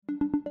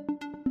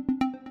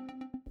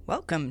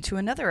Welcome to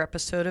another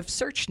episode of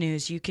Search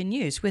News You Can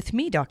Use with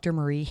me, Dr.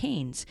 Marie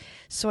Haynes.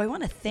 So I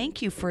want to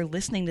thank you for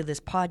listening to this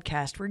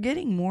podcast. We're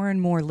getting more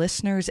and more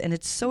listeners, and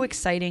it's so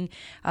exciting.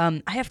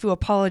 I have to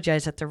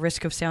apologize at the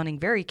risk of sounding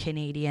very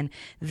Canadian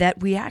that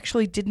we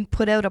actually didn't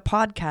put out a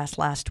podcast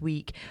last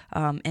week.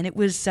 And it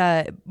was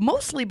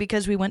mostly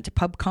because we went to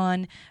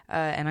PubCon,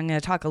 and I'm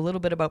going to talk a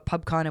little bit about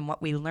PubCon and what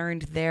we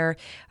learned there.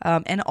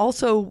 And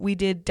also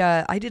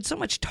I did so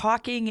much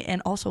talking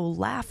and also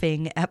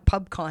laughing at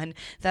PubCon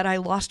that I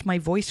lost my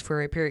voice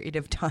for a period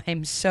of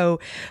time. So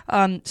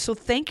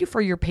thank you for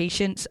your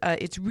patience.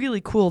 It's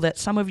really cool that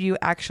some of you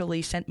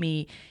actually sent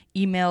me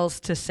emails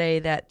to say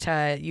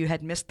that you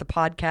had missed the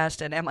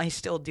podcast and am I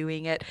still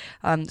doing it?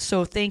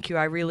 So thank you.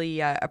 I really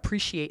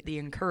appreciate the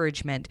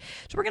encouragement.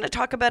 So we're going to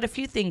talk about a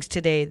few things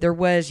today. There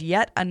was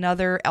yet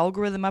another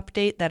algorithm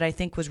update that I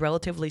think was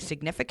relatively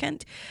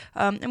significant.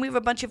 And we have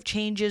a bunch of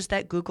changes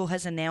that Google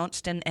has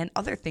announced and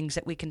other things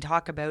that we can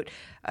talk about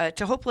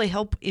to hopefully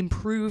help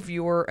improve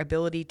your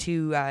ability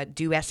to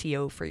do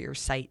SEO for your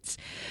sites.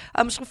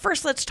 So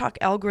first, let's talk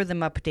algorithm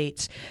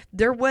updates.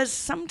 There was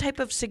some type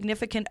of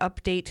significant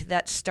update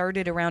that started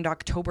around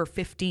October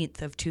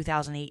 15th of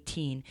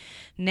 2018.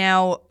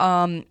 Now,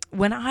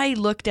 when I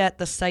looked at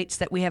the sites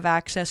that we have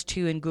access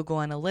to in Google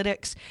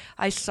Analytics,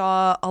 I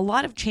saw a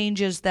lot of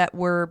changes that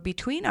were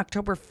between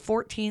October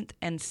 14th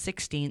and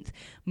 16th.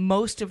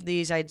 Most of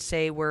these, I'd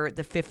say, were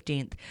the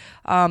 15th.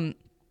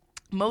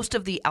 Most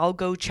of the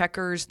algo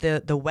checkers,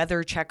 the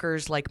weather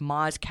checkers like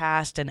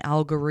Mozcast and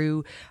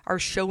Algoroo, are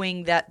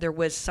showing that there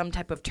was some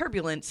type of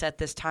turbulence at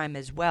this time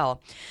as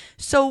well.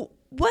 So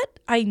what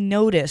I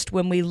noticed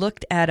when we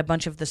looked at a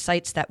bunch of the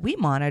sites that we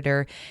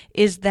monitor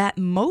is that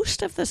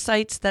most of the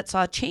sites that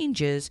saw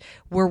changes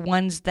were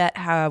ones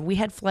that we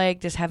had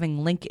flagged as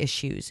having link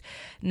issues.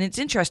 And it's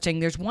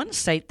interesting, there's one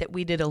site that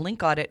we did a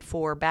link audit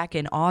for back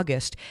in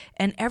August,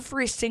 and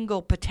every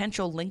single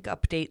potential link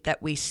update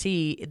that we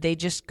see, they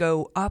just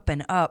go up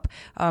and up.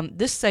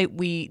 This site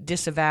we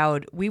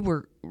disavowed. We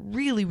were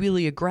really,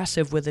 really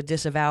aggressive with a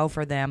disavow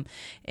for them.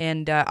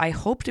 And I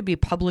hope to be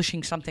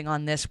publishing something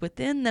on this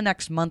within the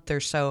next month or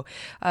so,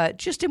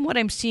 just in what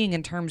I'm seeing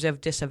in terms of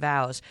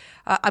disavows.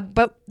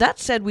 But that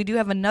said, we do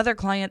have another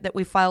client that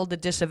we filed a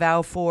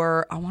disavow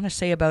for, I want to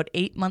say about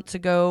 8 months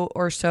ago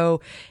or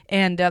so.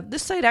 And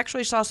this site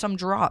actually saw some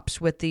drops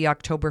with the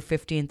October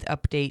 15th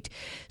update.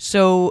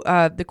 So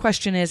the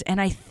question is, and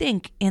I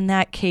think in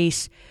that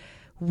case,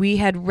 we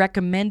had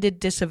recommended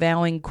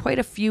disavowing quite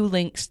a few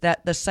links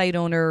that the site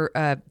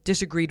owner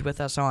disagreed with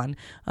us on.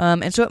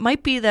 And so it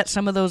might be that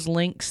some of those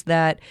links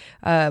that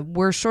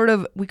were sort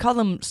of, we call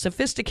them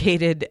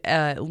sophisticated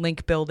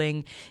link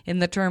building in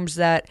the terms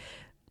that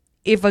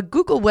if a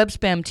Google Web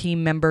Spam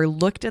team member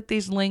looked at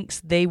these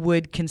links, they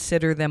would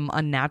consider them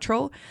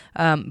unnatural,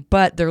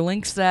 but they're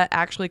links that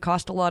actually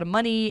cost a lot of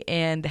money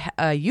and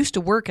used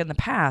to work in the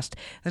past.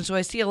 And so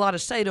I see a lot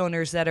of site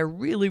owners that are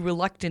really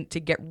reluctant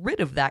to get rid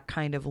of that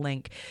kind of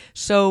link.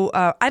 So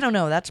I don't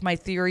know. That's my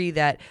theory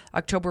that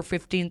October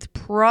 15th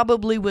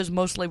probably was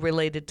mostly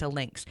related to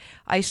links.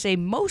 I say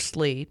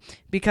mostly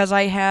because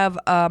I have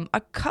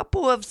a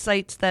couple of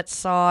sites that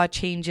saw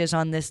changes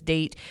on this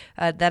date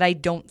that I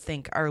don't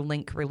think are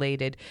link related.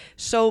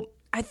 So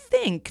I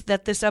think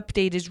that this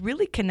update is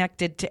really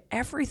connected to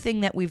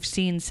everything that we've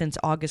seen since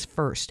August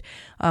 1st.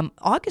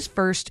 August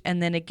 1st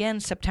and then again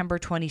September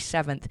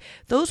 27th.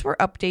 Those were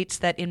updates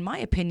that, in my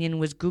opinion,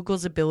 was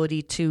Google's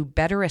ability to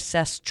better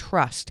assess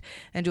trust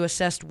and to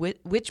assess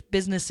which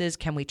businesses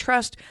can we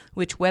trust,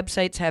 which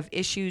websites have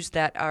issues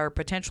that are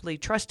potentially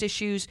trust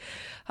issues.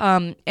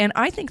 And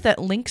I think that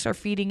links are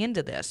feeding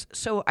into this.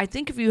 So I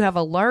think if you have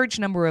a large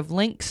number of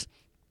links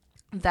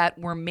that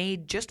were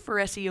made just for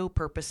SEO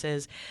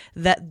purposes,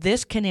 that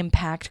this can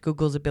impact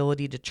Google's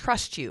ability to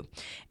trust you.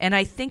 And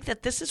I think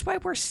that this is why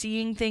we're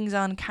seeing things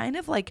on kind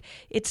of like,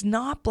 it's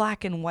not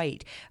black and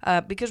white,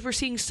 because we're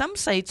seeing some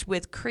sites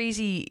with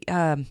crazy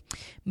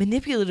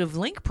manipulative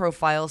link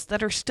profiles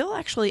that are still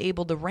actually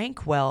able to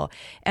rank well.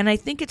 And I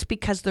think it's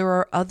because there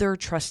are other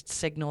trust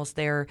signals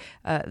there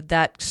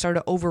that sort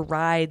of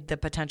override the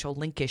potential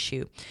link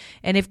issue.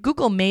 And if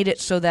Google made it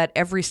so that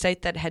every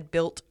site that had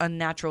built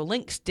unnatural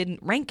links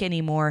didn't rank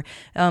anymore,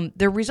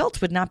 their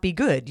results would not be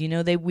good.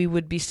 We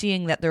would be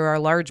seeing that there are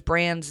large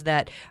brands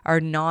that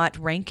are not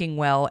ranking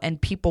well,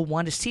 and people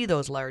want to see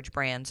those large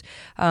brands.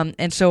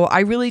 And so I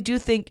really do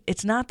think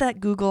it's not that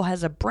Google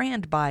has a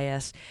brand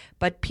bias,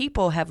 but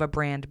people have a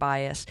brand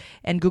bias,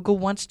 and Google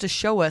wants to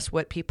show us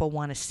what people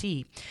want to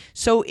see.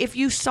 So if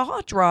you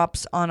saw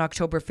drops on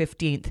October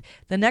 15th,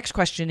 the next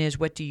question is,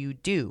 what do you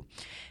do?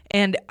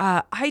 And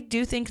I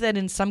do think that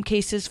in some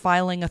cases,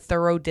 filing a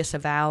thorough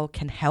disavow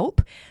can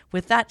help.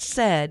 With that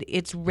said,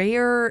 it's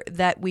rare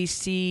that we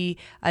see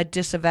a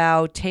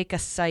disavow take a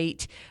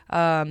site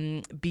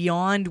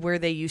beyond where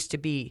they used to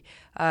be.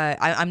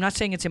 I'm not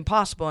saying it's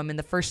impossible. I mean,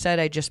 the first site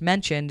I just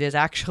mentioned is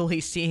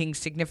actually seeing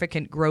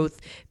significant growth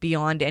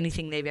beyond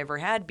anything they've ever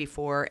had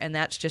before, and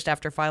that's just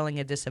after filing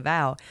a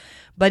disavow.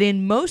 But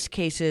in most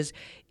cases,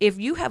 if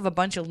you have a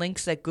bunch of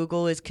links that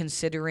Google is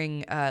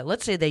considering,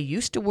 let's say they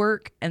used to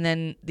work, and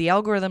then the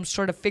algorithm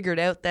sort of figured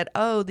out that,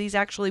 oh, these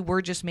actually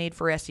were just made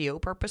for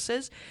SEO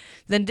purposes,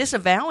 then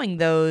disavowing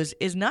those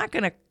is not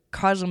going to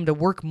cause them to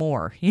work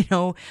more,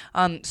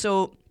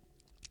 So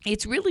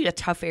it's really a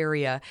tough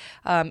area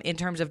in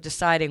terms of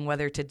deciding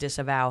whether to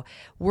disavow.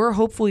 We're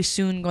hopefully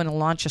soon going to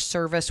launch a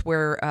service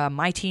where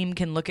my team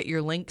can look at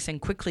your links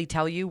and quickly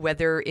tell you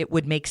whether it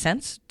would make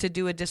sense to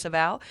do a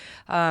disavow.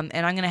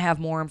 And I'm going to have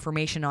more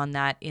information on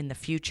that in the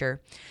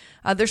future.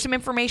 There's some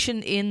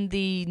information in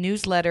the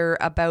newsletter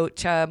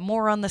about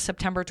more on the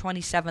September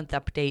 27th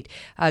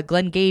update.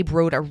 Glenn Gabe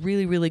wrote a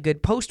really, really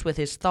good post with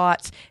his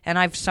thoughts, and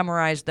I've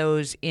summarized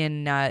those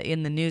in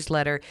the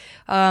newsletter.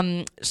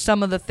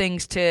 Some of the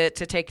things to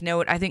take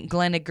note, I think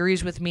Glenn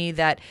agrees with me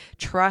that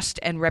trust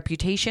and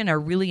reputation are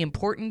really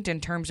important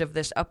in terms of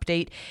this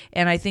update,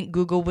 and I think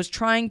Google was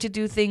trying to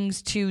do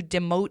things to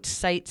demote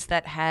sites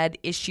that had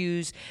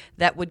issues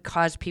that would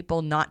cause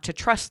people not to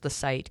trust the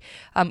site.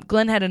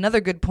 Glenn had another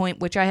good point,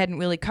 which I hadn't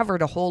really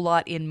covered a whole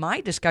lot in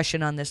my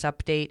discussion on this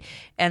update,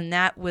 and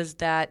that was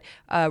that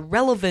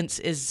relevance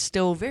is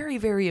still very,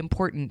 very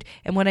important.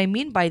 And what I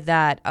mean by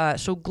that,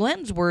 so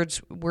Glenn's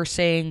words were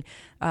saying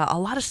a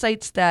lot of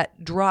sites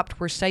that dropped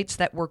were sites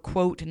that were,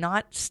 quote,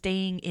 not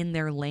staying in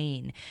their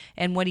lane.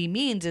 And what he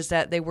means is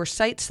that they were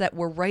sites that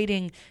were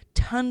writing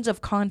tons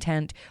of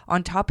content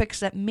on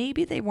topics that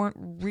maybe they weren't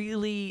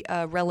really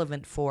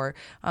relevant for.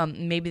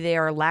 Maybe they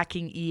are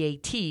lacking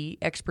EAT,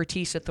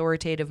 expertise,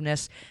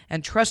 authoritativeness,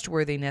 and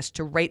trustworthiness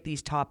to write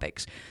these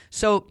topics.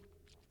 So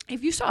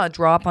if you saw a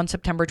drop on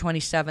September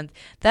 27th,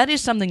 that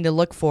is something to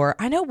look for.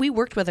 I know we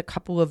worked with a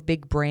couple of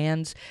big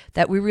brands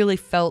that we really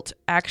felt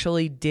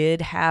actually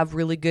did have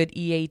really good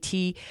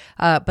EAT,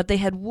 but they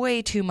had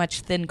way too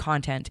much thin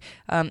content.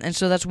 And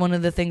so that's one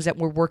of the things that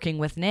we're working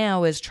with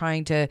now is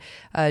trying to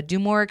do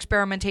more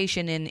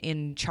experimentation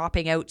in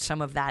chopping out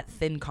some of that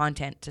thin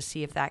content to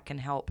see if that can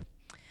help.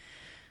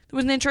 There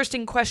was an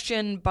interesting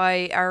question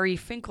by Ari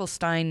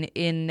Finkelstein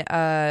in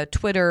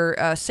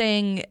Twitter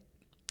saying,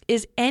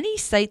 is any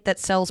site that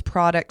sells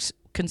products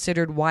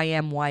considered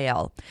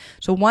YMYL?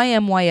 So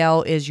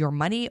YMYL is your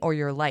money or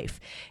your life.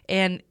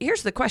 And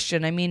here's the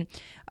question. I mean,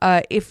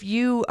 if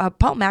you,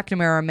 Paul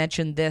McNamara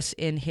mentioned this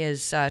in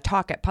his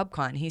talk at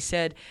PubCon. He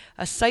said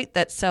a site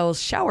that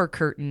sells shower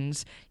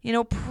curtains,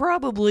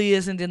 probably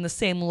isn't in the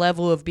same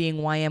level of being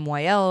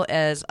YMYL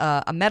as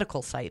a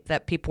medical site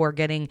that people are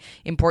getting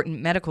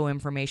important medical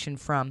information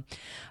from.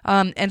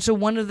 And so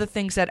one of the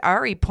things that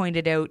Ari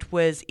pointed out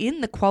was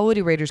in the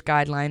Quality Raters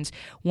guidelines,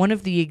 one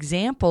of the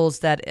examples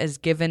that is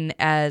given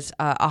as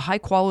a high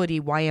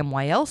quality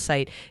YMYL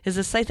site is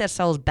a site that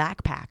sells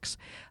backpacks.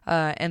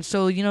 And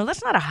so,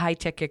 that's not a high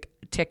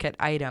ticket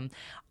item.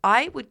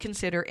 I would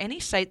consider any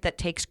site that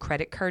takes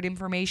credit card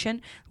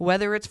information,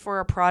 whether it's for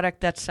a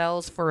product that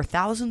sells for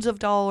thousands of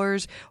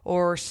dollars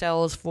or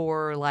sells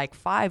for like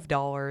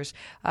 $5,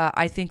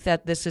 I think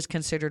that this is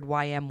considered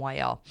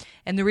YMYL.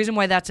 And the reason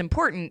why that's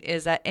important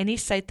is that any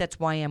site that's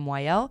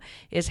YMYL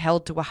is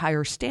held to a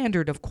higher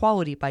standard of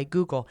quality by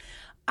Google.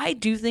 I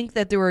do think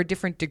that there are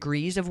different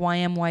degrees of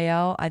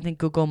YMYL. I think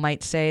Google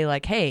might say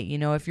like, hey,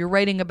 if you're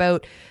writing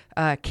about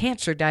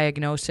cancer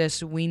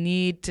diagnosis, we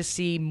need to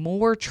see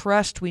more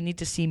trust. We need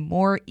to see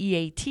more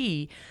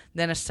EAT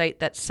than a site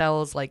that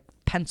sells like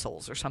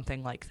pencils or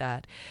something like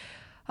that.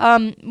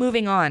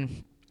 Moving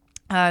on.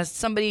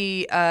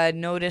 Somebody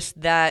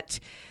noticed that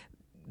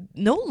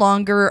no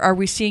longer are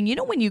we seeing,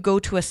 when you go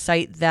to a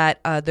site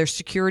that their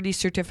security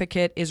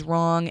certificate is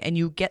wrong and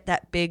you get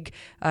that big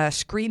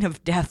screen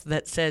of death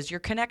that says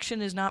your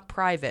connection is not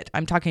private.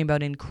 I'm talking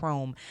about in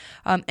Chrome.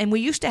 And we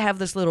used to have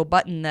this little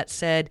button that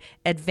said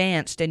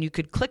advanced and you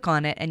could click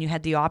on it and you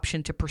had the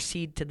option to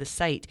proceed to the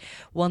site.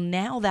 Well,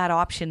 now that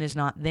option is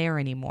not there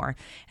anymore.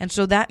 And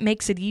so that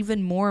makes it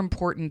even more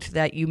important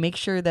that you make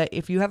sure that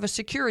if you have a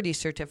security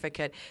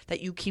certificate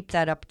that you keep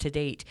that up to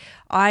date.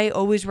 I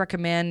always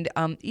recommend,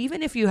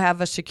 even if you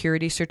have a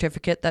security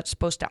certificate that's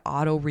supposed to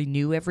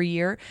auto-renew every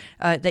year,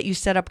 that you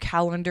set up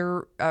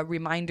calendar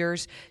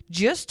reminders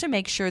just to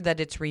make sure that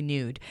it's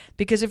renewed.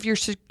 Because if your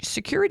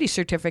security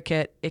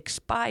certificate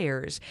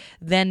expires,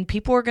 then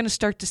people are going to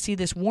start to see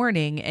this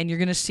warning and you're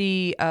going to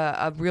see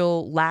a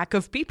real lack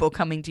of people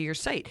coming to your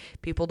site.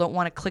 People don't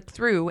want to click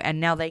through and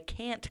now they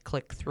can't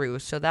click through.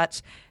 So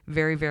that's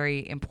very,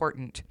 very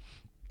important.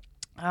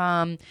 It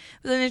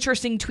was an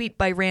interesting tweet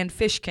by Rand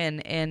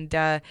Fishkin,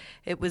 and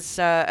it was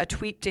a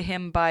tweet to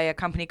him by a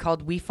company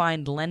called We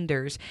Find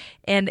Lenders.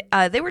 And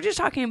they were just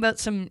talking about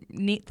some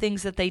neat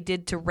things that they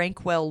did to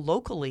rank well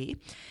locally.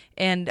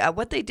 And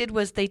what they did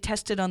was they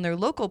tested on their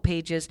local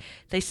pages.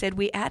 They said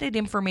we added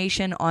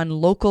information on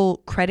local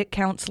credit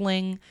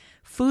counseling,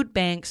 food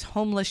banks,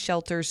 homeless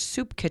shelters,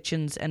 soup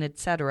kitchens, and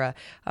etc.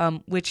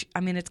 Which, I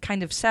mean, it's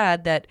kind of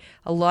sad that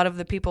a lot of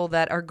the people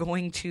that are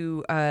going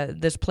to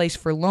this place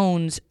for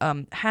loans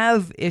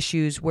have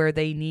issues where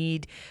they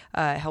need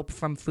help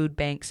from food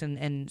banks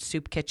and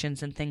soup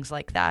kitchens and things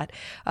like that.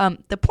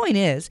 The point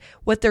is,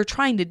 what they're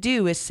trying to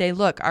do is say,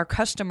 look, our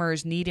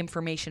customers need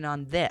information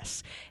on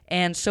this.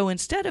 And so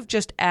instead of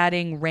just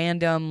adding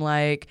random,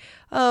 like,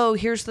 oh,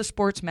 here's the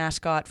sports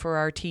mascot for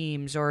our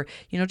teams, or,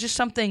 just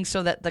something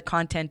so that the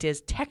content is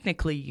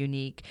technically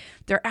unique,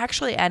 they're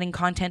actually adding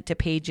content to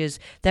pages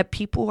that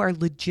people are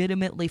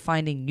legitimately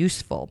finding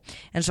useful.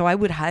 And so I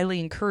would highly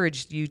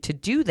encourage you to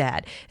do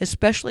that,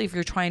 especially if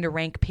you're trying to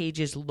rank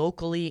pages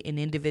locally in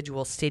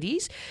individual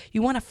cities.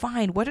 You want to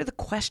find what are the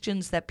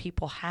questions that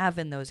people have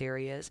in those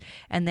areas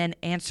and then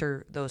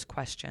answer those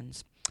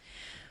questions.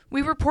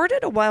 We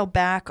reported a while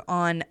back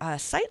on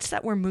sites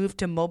that were moved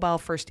to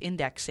mobile-first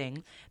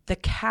indexing. The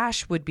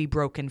cache would be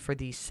broken for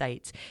these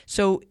sites.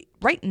 So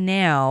right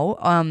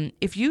now,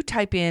 if you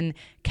type in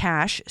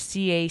cache,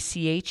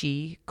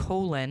 C-A-C-H-E, :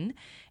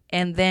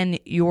 and then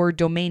your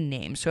domain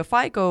name. So if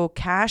I go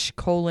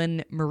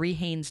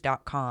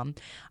cache:mariehaynes.com,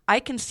 I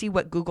can see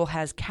what Google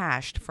has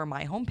cached for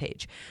my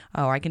homepage.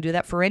 Or I can do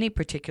that for any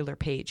particular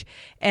page.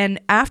 And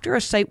after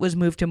a site was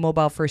moved to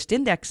mobile first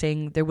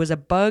indexing, there was a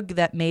bug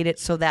that made it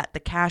so that the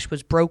cache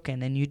was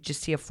broken and you'd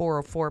just see a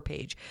 404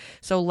 page.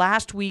 So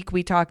last week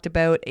we talked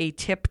about a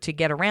tip to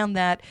get around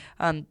that.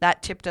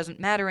 That tip doesn't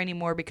matter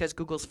anymore because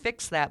Google's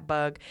fixed that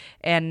bug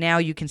and now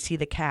you can see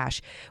the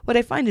cache. What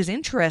I find is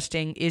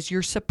interesting is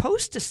you're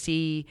supposed to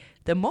see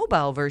the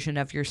mobile version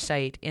of your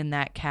site in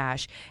that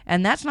cache,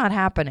 and that's not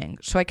happening.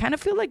 So I kind of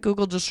feel like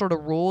Google just sort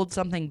of rolled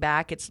something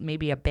back. It's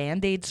maybe a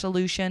Band-Aid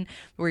solution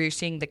where you're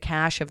seeing the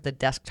cache of the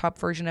desktop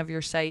version of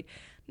your site.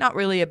 Not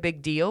really a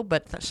big deal,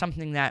 but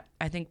something that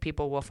I think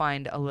people will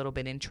find a little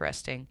bit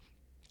interesting.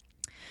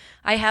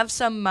 I have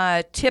some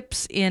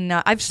tips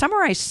I've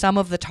summarized some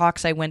of the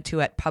talks I went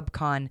to at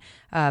PubCon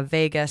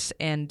Vegas,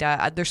 and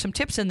there's some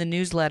tips in the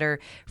newsletter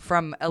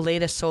from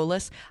Aleyda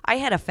Solis. I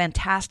had a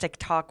fantastic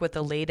talk with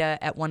Aleyda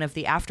at one of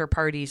the after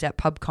parties at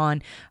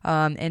PubCon,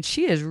 and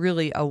she is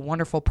really a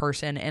wonderful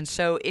person. And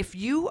so if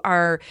you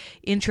are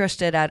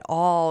interested at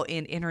all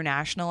in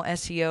international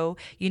SEO,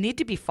 you need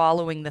to be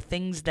following the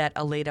things that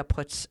Aleyda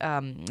puts,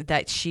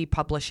 that she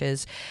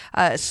publishes.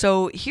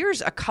 So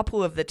here's a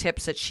couple of the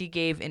tips that she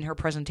gave in her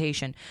presentation.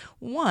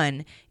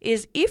 One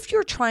is if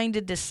you're trying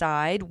to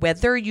decide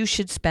whether you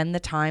should spend the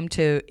time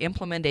to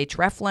implement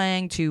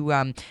hreflang,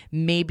 to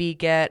maybe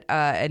get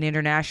an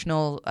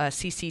international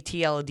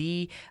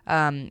CCTLD,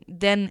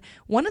 then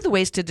one of the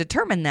ways to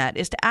determine that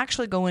is to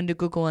actually go into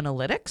Google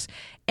Analytics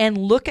and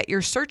look at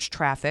your search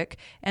traffic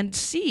and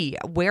see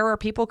where are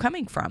people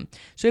coming from.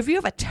 So if you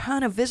have a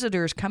ton of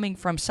visitors coming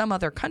from some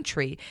other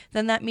country,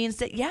 then that means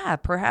that, yeah,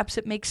 perhaps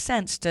it makes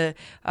sense to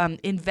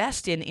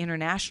invest in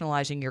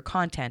internationalizing your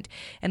content.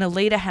 And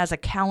Aleyda has a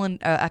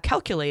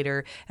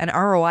calculator, an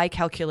ROI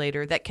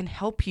calculator that can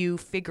help you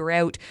figure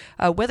out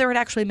whether it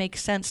actually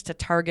makes sense to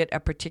target a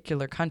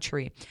particular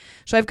country.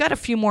 So I've got a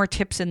few more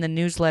tips in the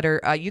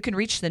newsletter. You can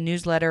reach the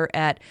newsletter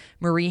at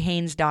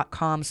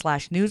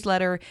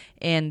mariehaynes.com/newsletter,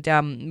 and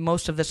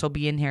most of this will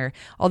be in here.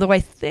 Although I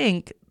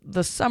think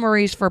the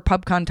summaries for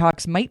PubCon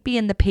talks might be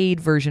in the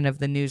paid version of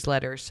the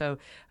newsletter. So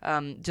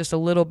just a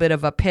little bit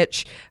of a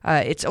pitch.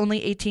 It's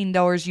only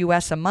 $18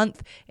 US a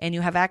month, and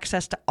you have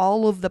access to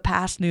all of the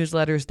past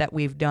newsletters that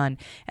we've done.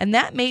 And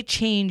that may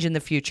change in the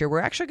future.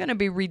 We're actually going to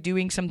be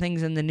redoing some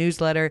things in the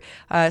newsletter.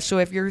 So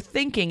if you're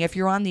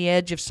on the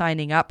edge of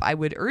signing up, I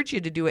would urge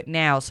you to do it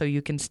now so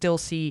you can still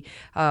see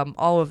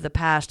all of the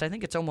past. I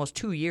think it's almost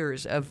 2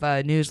 years of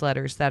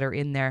newsletters that are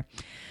in there.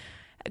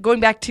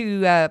 Going back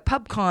to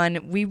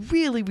PubCon, we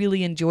really,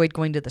 really enjoyed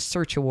going to the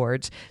Search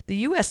Awards. The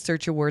U.S.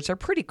 Search Awards are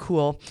pretty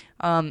cool.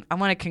 I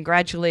want to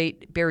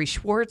congratulate Barry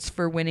Schwartz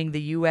for winning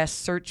the U.S.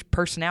 Search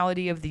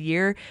Personality of the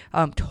Year.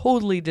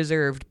 Totally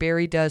deserved.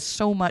 Barry does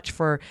so much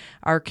for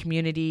our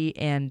community,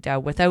 and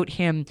without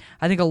him,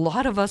 I think a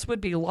lot of us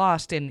would be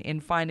lost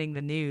in finding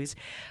the news.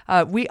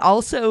 We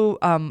also,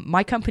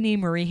 my company,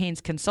 Marie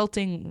Haynes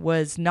Consulting,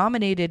 was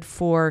nominated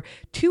for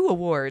 2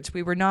 awards.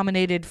 We were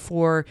nominated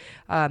for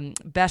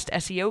Best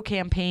SEO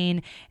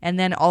Campaign and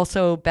then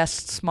also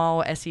Best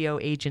Small SEO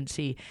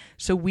Agency.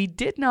 So we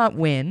did not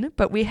win,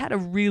 but we had a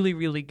really,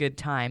 really good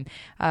time.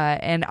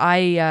 And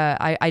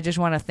I just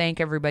want to thank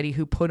everybody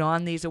who put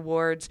on these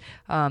awards.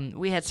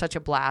 We had such a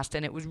blast,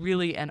 and it was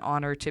really an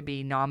honor to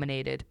be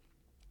nominated.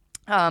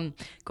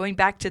 Going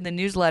back to the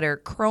newsletter,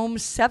 Chrome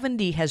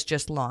 70 has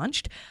just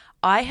launched.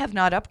 I have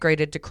not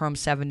upgraded to Chrome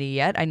 70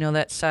 yet. I know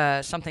that's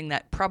something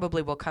that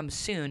probably will come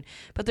soon,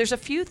 but there's a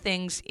few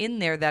things in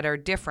there that are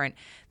different.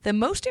 The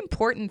most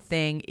important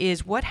thing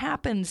is what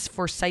happens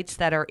for sites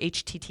that are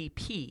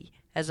HTTP.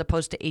 as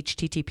opposed to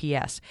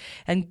HTTPS.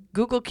 And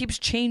Google keeps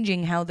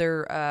changing how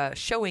they're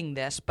showing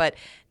this, but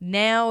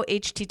now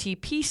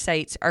HTTP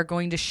sites are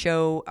going to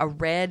show a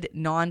red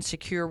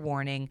non-secure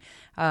warning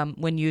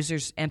when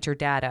users enter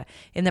data.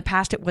 In the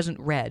past, it wasn't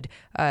red.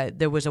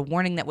 There was a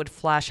warning that would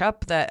flash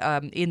up that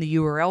in the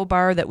URL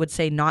bar that would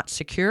say not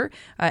secure,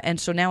 and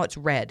so now it's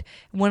red.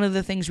 One of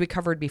the things we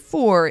covered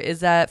before is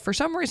that for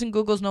some reason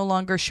Google's no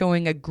longer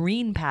showing a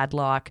green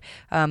padlock.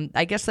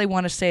 I guess they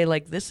want to say,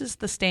 like, this is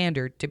the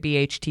standard to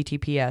be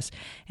HTTPS,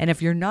 and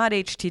if you're not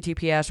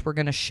HTTPS, we're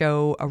going to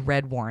show a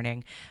red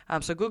warning.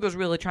 So Google's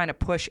really trying to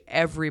push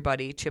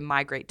everybody to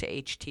migrate to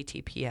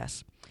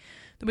HTTPS.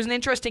 There was an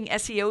interesting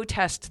SEO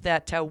test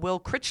that Will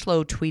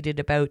Critchlow tweeted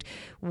about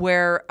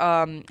where,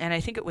 and I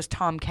think it was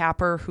Tom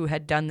Capper who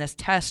had done this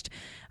test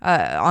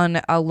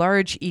on a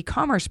large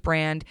e-commerce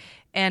brand.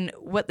 And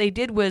what they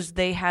did was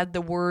they had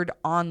the word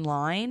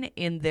online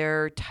in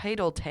their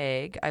title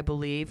tag, I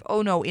believe.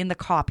 Oh, no, in the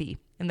copy.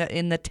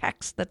 In the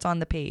text that's on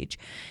the page.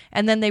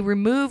 And then they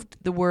removed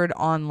the word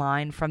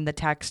online from the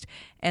text,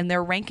 and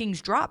their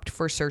rankings dropped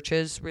for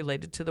searches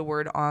related to the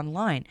word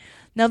online.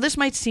 Now, this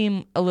might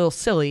seem a little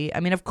silly. I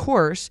mean, of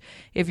course,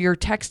 if your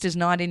text is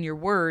not in your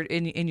word,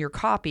 in your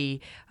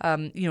copy,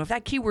 if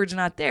that keyword's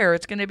not there,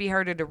 it's going to be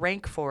harder to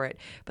rank for it.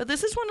 But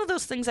this is one of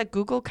those things that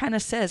Google kind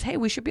of says, hey,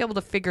 we should be able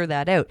to figure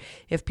that out.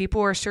 If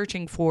people are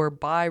searching for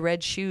buy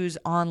red shoes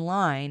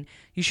online,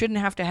 you shouldn't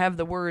have to have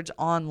the words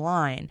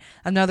online.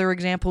 Another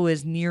example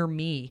is near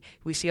me.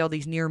 We see all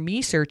these near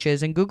me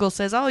searches, and Google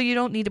says, oh, you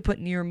don't need to put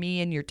near me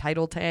in your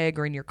title tag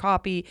or in your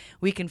copy.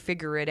 We can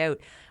figure it out.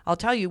 I'll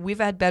tell you, we've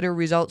had better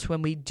results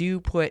when we do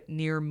put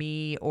near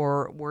me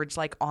or words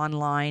like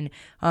online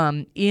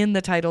in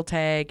the title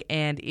tag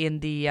and in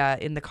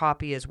the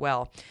copy as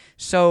well.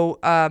 So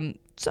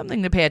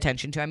something to pay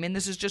attention to. I mean,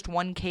 this is just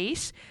one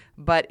case,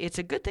 but it's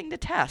a good thing to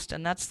test,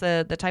 and that's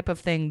the type of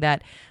thing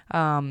that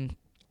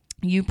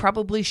you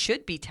probably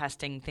should be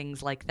testing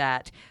things like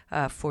that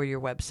for your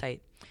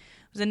website.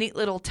 It was a neat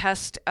little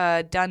test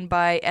done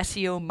by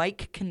SEO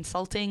Mike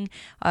Consulting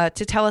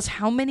to tell us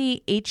how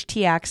many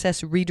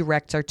htaccess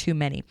redirects are too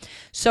many.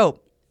 So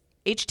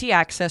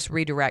htaccess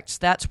redirects,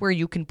 that's where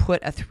you can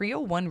put a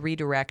 301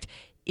 redirect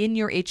in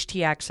your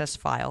htaccess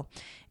file.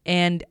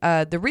 And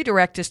the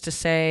redirect is to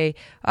say,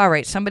 all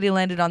right, somebody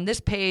landed on this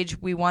page.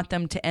 We want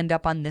them to end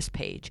up on this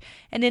page.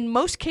 And in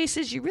most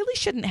cases, you really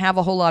shouldn't have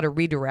a whole lot of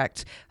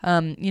redirects.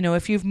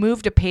 If you've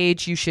moved a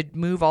page, you should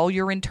move all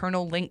your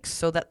internal links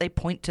so that they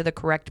point to the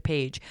correct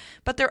page.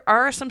 But there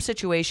are some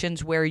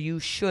situations where you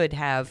should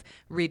have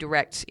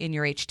redirects in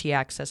your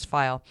htaccess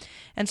file.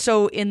 And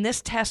so in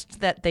this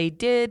test that they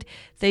did,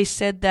 they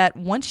said that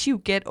once you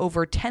get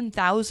over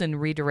 10,000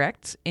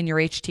 redirects in your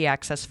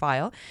htaccess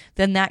file,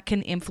 then that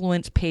can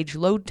influence page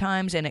load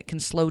times, and it can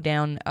slow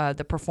down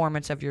the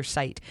performance of your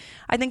site.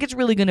 I think it's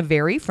really going to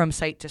vary from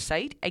site to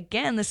site.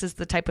 Again, this is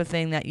the type of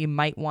thing that you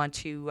might want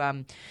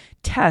to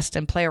test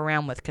and play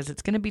around with because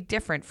it's going to be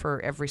different for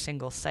every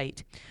single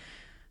site.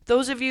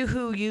 Those of you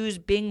who use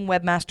Bing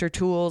Webmaster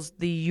Tools,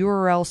 the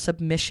URL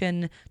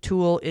submission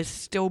tool is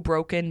still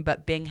broken,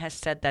 but Bing has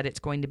said that it's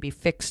going to be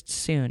fixed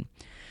soon.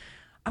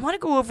 I want to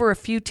go over a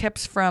few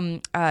tips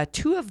from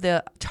two of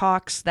the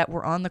talks that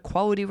were on the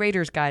Quality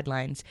Raters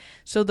Guidelines.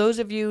 So those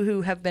of you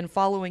who have been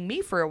following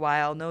me for a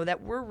while know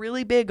that we're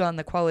really big on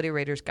the Quality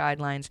Raters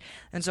Guidelines.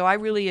 And so I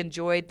really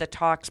enjoyed the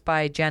talks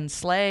by Jen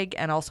Slag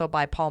and also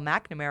by Paul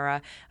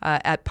McNamara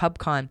at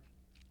PubCon.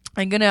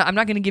 I'm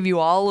not gonna give you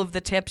all of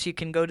the tips. You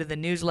can go to the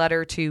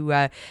newsletter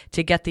to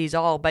get these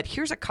all, but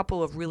here's a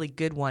couple of really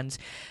good ones.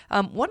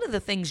 One of the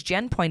things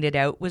Jen pointed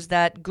out was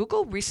that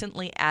Google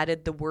recently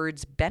added the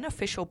words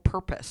beneficial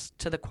purpose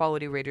to the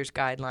Quality Raters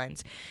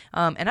Guidelines,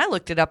 and I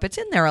looked it up. It's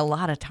in there a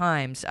lot of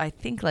times. I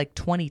think like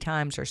 20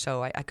 times or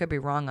so. I could be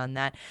wrong on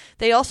that.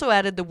 They also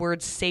added the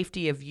words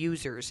safety of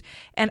users,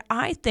 and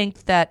I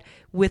think that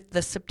with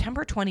the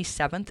September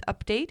 27th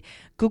update,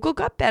 Google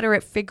got better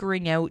at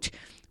figuring out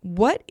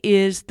what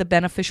is the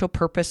beneficial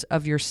purpose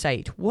of your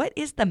site? What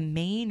is the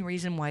main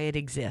reason why it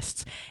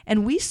exists?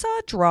 And we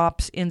saw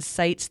drops in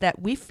sites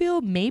that we feel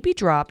maybe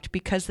dropped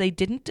because they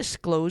didn't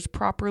disclose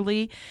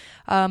properly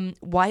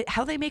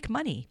how they make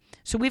money.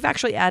 So we've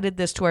actually added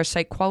this to our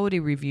site quality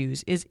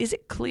reviews. Is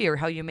it clear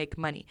how you make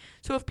money?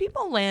 So if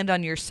people land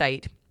on your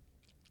site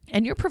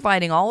and you're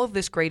providing all of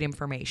this great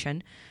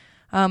information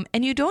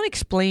and you don't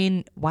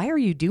explain why are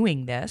you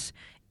doing this,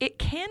 it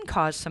can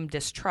cause some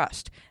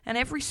distrust, and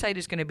every site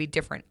is going to be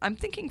different. I'm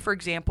thinking, for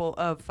example,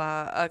 of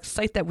a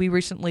site that we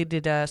recently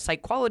did a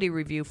site quality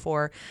review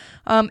for,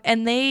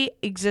 and they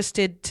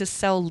existed to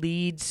sell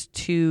leads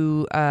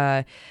to,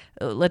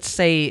 let's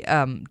say,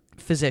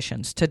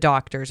 physicians, to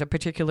doctors, a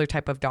particular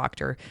type of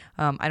doctor.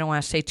 I don't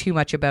want to say too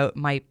much about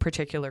my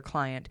particular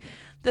client.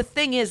 the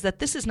thing is that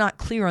this is not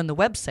clear on the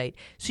website.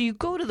 So you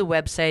go to the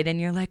website and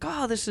you're like,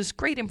 oh, this is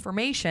great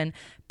information.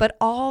 But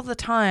all the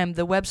time,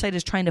 the website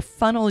is trying to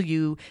funnel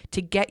you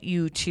to get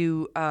you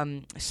to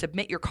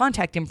submit your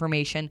contact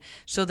information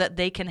so that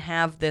they can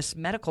have this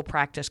medical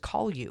practice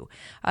call you.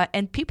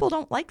 And people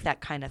don't like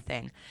that kind of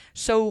thing.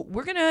 So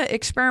we're going to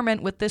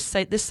experiment with this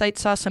site. This site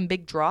saw some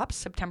big drops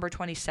September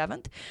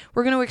 27th.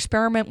 We're going to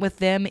experiment with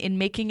them in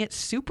making it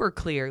super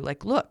clear.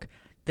 Like, look,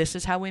 this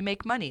is how we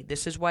make money.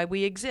 This is why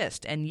we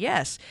exist. And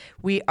yes,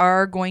 we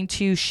are going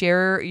to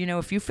share,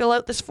 if you fill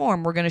out this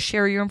form, we're going to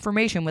share your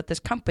information with this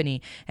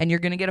company, and you're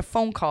going to get a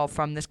phone call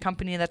from this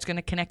company that's going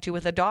to connect you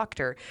with a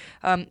doctor.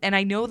 And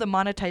I know the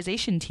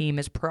monetization team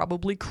is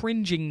probably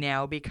cringing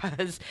now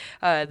because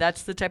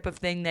that's the type of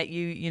thing that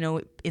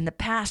you in the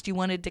past you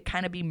wanted to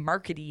kind of be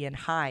markety and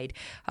hide.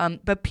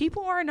 But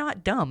people are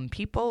not dumb.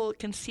 People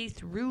can see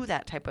through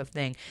that type of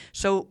thing.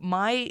 So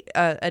my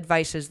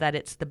advice is that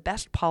it's the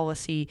best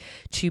policy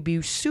to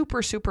be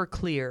super, super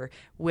clear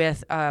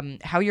with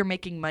how you're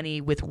making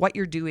money, with what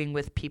you're doing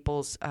with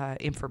people's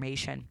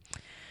information.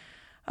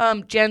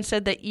 Jen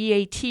said that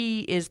EAT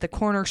is the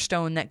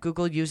cornerstone that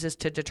Google uses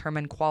to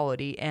determine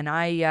quality, and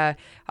I'm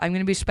going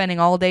to be spending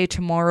all day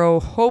tomorrow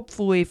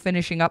hopefully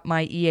finishing up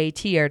my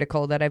EAT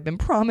article that I've been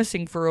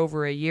promising for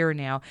over a year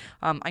now.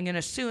 I'm going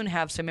to soon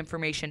have some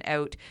information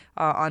out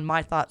on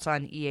my thoughts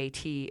on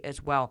EAT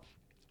as well.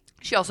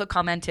 She also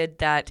commented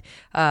that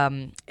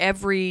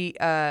every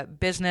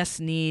business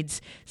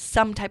needs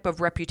some type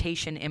of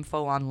reputation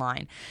info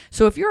online.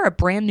 So if you're a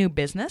brand new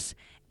business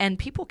and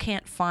people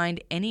can't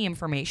find any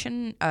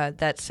information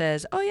that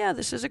says, oh yeah,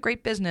 this is a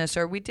great business,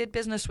 or we did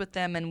business with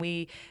them and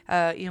we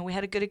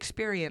had a good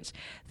experience,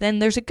 then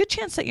there's a good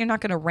chance that you're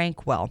not going to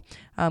rank well.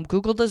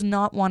 Google does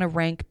not want to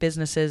rank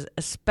businesses,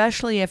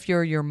 especially if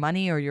you're your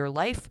money or your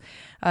life.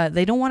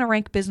 They don't want to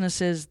rank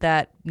businesses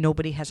that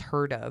nobody has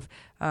heard of.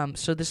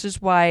 So this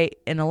is why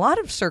in a lot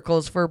of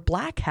circles for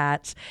black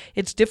hats,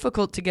 it's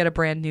difficult to get a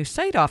brand new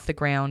site off the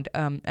ground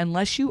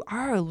unless you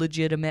are a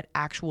legitimate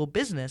actual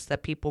business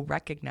that people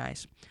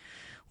recognize.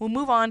 We'll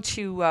move on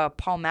to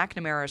Paul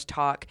McNamara's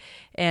talk,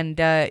 and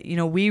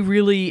we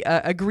really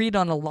agreed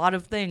on a lot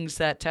of things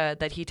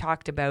that he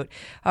talked about.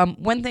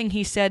 One thing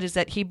he said is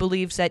that he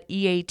believes that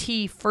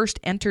EAT first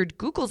entered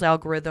Google's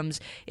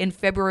algorithms in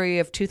February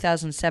of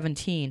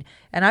 2017,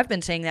 and I've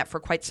been saying that for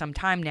quite some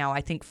time now.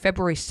 I think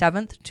February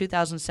 7th,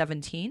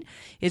 2017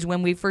 is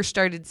when we first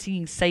started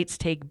seeing sites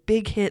take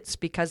big hits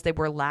because they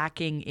were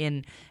lacking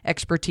in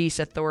expertise,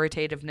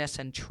 authoritativeness,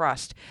 and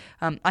trust.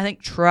 I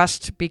think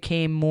trust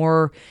became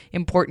more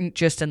important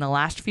just in the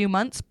last few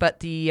months, but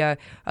the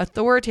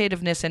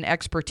authoritativeness and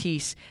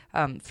expertise,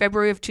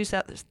 February of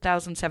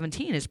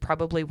 2017 is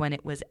probably when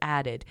it was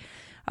added.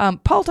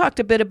 Paul talked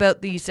a bit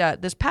about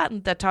this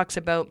patent that talks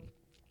about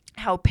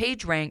how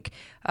PageRank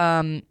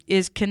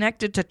is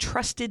connected to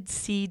trusted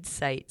seed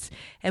sites.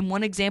 And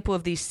one example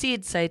of these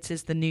seed sites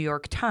is the New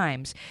York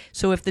Times.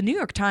 So if the New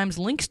York Times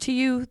links to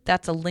you,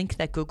 that's a link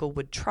that Google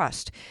would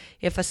trust.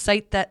 If a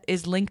site that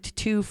is linked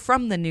to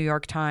from the New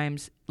York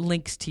Times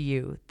links to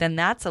you, then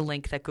that's a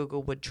link that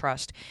Google would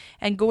trust.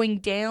 And going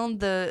down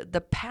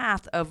the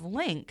path of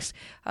links,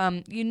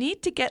 you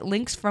need to get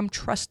links from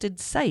trusted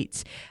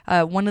sites.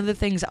 One of the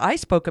things I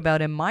spoke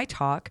about in my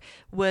talk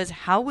was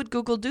how would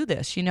Google do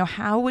this?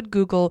 How would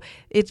Google,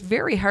 it's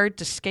very hard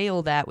to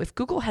scale that. If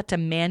Google had to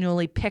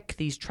manually pick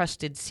these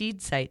trusted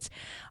seed sites,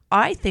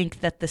 I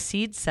think that the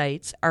seed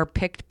sites are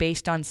picked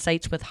based on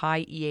sites with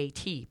high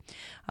EAT.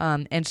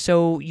 And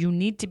so you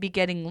need to be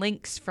getting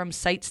links from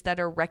sites that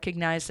are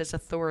recognized as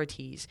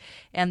authorities.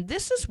 And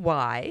this is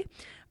why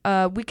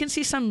we can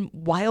see some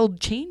wild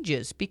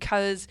changes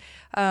because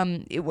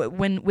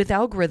when with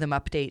algorithm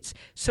updates.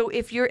 So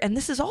and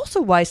this is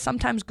also why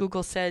sometimes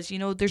Google says,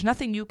 there's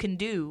nothing you can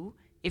do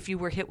if you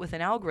were hit with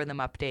an algorithm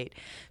update.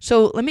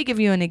 So let me give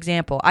you an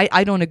example.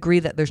 I don't agree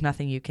that there's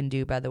nothing you can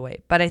do, by the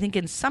way, but I think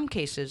in some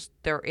cases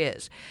there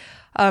is.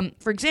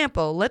 For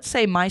example, let's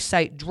say my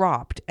site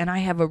dropped and I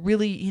have a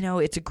really,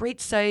 it's a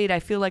great site. I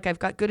feel like I've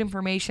got good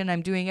information.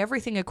 I'm doing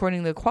everything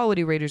according to the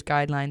Quality Raters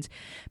guidelines.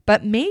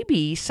 But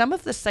maybe some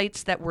of the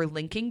sites that were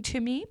linking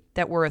to me,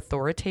 that were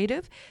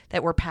authoritative,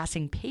 that were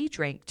passing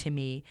PageRank to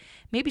me,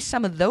 maybe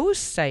some of those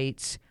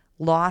sites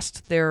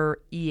lost their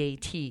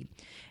EAT.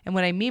 And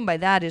what I mean by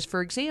that is,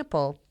 for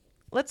example,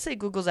 let's say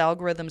Google's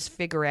algorithms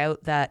figure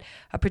out that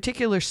a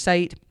particular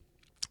site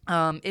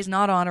is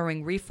not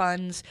honoring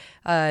refunds.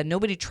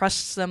 Nobody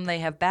trusts them. They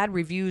have bad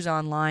reviews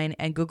online.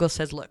 And Google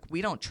says, look,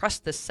 we don't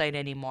trust this site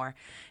anymore.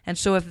 And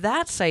so if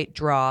that site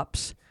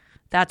drops,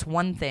 that's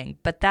one thing.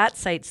 But that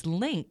site's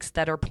links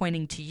that are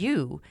pointing to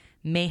you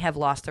may have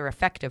lost their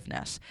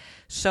effectiveness.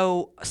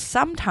 So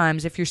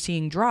sometimes if you're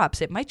seeing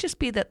drops, it might just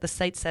be that the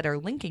sites that are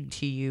linking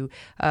to you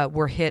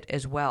were hit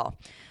as well.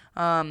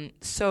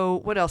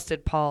 So what else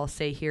did Paul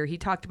say here? He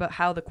talked about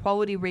how the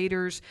quality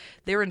raters,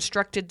 they're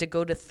instructed to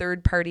go to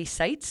third-party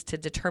sites to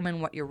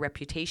determine what your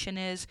reputation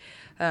is.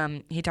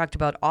 He talked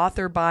about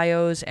author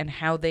bios and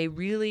how they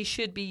really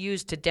should be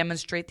used to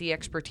demonstrate the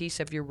expertise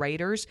of your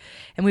writers.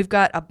 And we've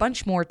got a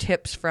bunch more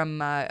tips from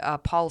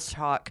Paul's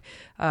talk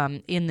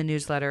in the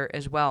newsletter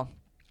as well.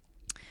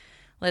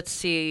 Let's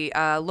see,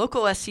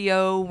 local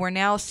SEO, we're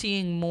now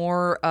seeing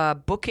more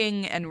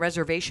booking and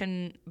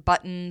reservation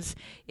buttons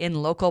in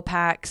local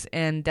packs.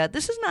 And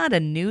this is not a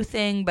new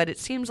thing, but it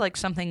seems like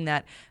something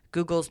that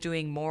Google's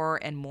doing more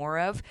and more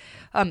of.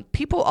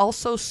 People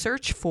also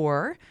search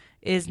for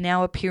is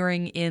now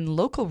appearing in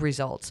local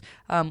results,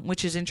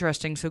 which is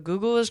interesting. So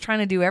Google is trying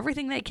to do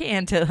everything they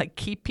can to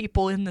keep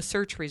people in the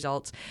search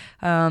results.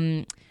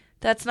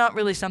 That's not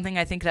really something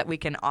I think that we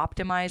can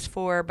optimize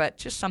for, but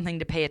just something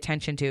to pay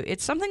attention to.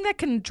 It's something that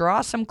can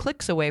draw some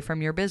clicks away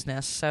from your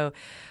business. So,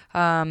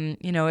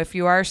 if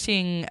you are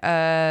seeing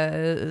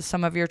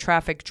some of your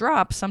traffic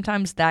drop,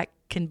 sometimes that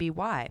can be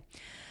why.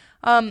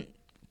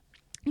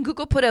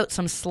 Google put out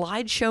some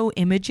slideshow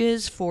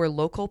images for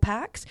local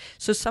packs.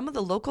 So some of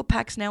the local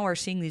packs now are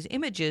seeing these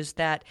images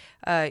that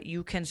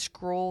you can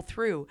scroll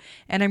through.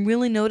 And I'm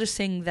really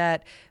noticing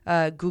that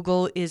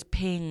Google is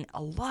paying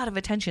a lot of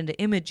attention to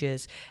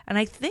images. And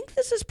I think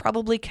this is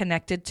probably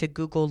connected to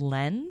Google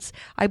Lens.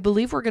 I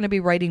believe we're going to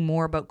be writing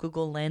more about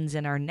Google Lens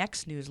in our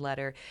next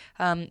newsletter.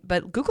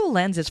 But Google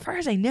Lens, as far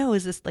as I know,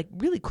 is this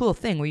really cool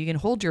thing where you can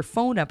hold your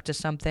phone up to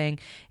something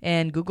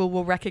and Google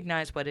will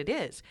recognize what it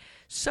is.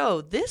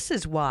 So this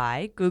is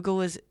why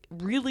Google is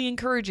really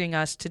encouraging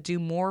us to do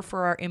more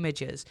for our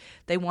images.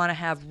 They want to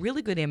have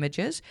really good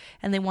images,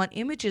 and they want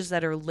images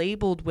that are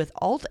labeled with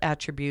alt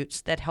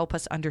attributes that help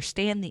us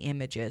understand the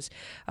images.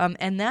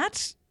 And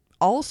that's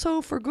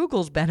also for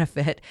Google's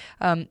benefit,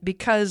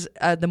 because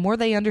the more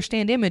they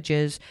understand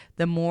images,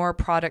 the more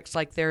products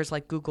like theirs,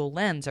 like Google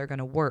Lens, are going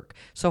to work.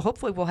 So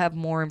hopefully we'll have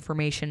more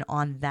information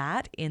on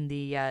that in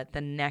the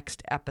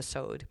next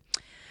episode.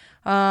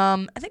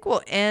 I think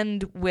we'll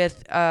end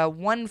with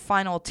one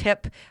final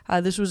tip.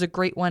 This was a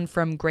great one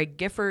from Greg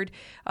Gifford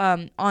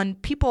on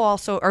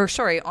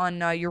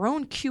your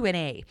own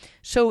Q&A.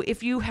 So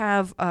if you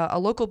have a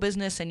local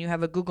business and you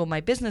have a Google My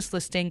Business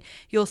listing,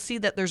 you'll see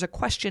that there's a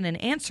question and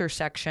answer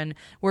section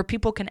where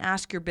people can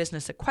ask your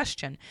business a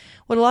question.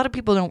 What a lot of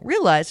people don't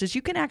realize is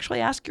you can actually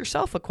ask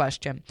yourself a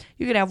question.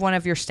 You could have one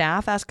of your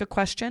staff ask a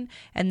question,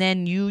 and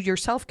then you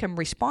yourself can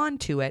respond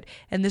to it.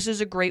 And this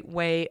is a great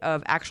way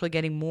of actually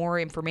getting more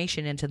information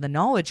into the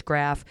knowledge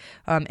graph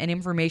and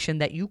information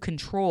that you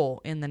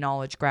control in the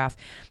knowledge graph.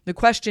 The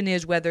question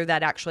is whether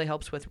that actually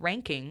helps with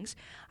rankings.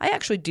 I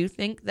actually do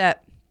think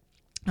that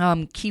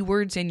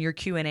keywords in your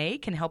Q&A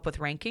can help with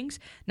rankings.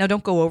 Now,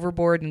 don't go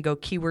overboard and go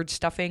keyword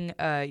stuffing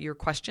your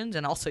questions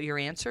and also your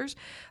answers,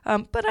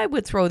 but I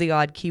would throw the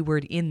odd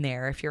keyword in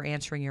there if you're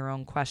answering your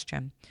own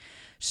question.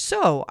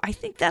 So I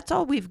think that's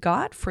all we've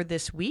got for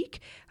this week.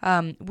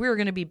 We're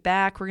going to be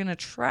back. We're going to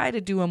try to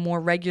do a more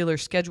regular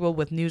schedule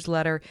with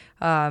newsletter.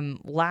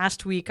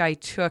 Last week, I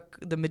took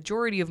the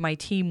majority of my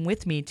team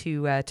with me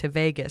to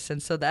Vegas,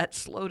 and so that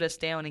slowed us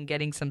down in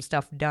getting some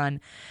stuff done.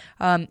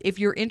 If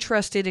you're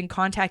interested in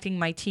contacting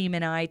my team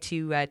and I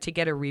to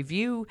get a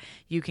review,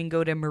 you can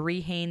go to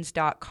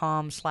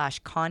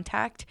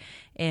mariehaynes.com/contact,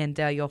 and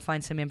you'll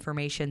find some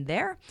information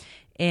there.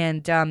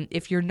 And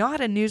if you're not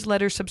a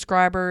newsletter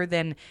subscriber,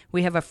 then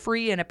we have a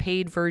free and a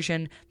paid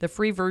version. The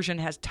free version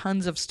has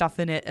tons of stuff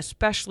in it,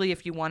 especially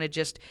if you want to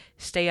just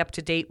stay up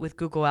to date with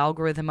Google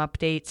algorithm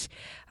updates.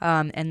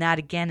 And that,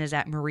 again, is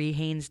at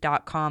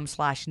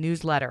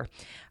mariehaynes.com/newsletter.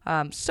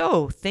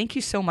 So thank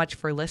you so much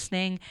for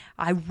listening.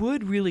 I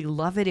would really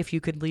love it if you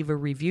could leave a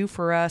review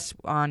for us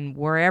on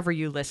wherever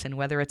you listen,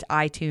 whether it's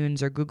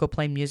iTunes or Google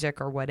Play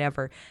Music or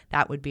whatever.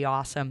 That would be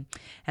awesome.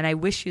 And I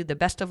wish you the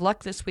best of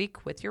luck this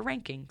week with your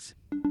rankings.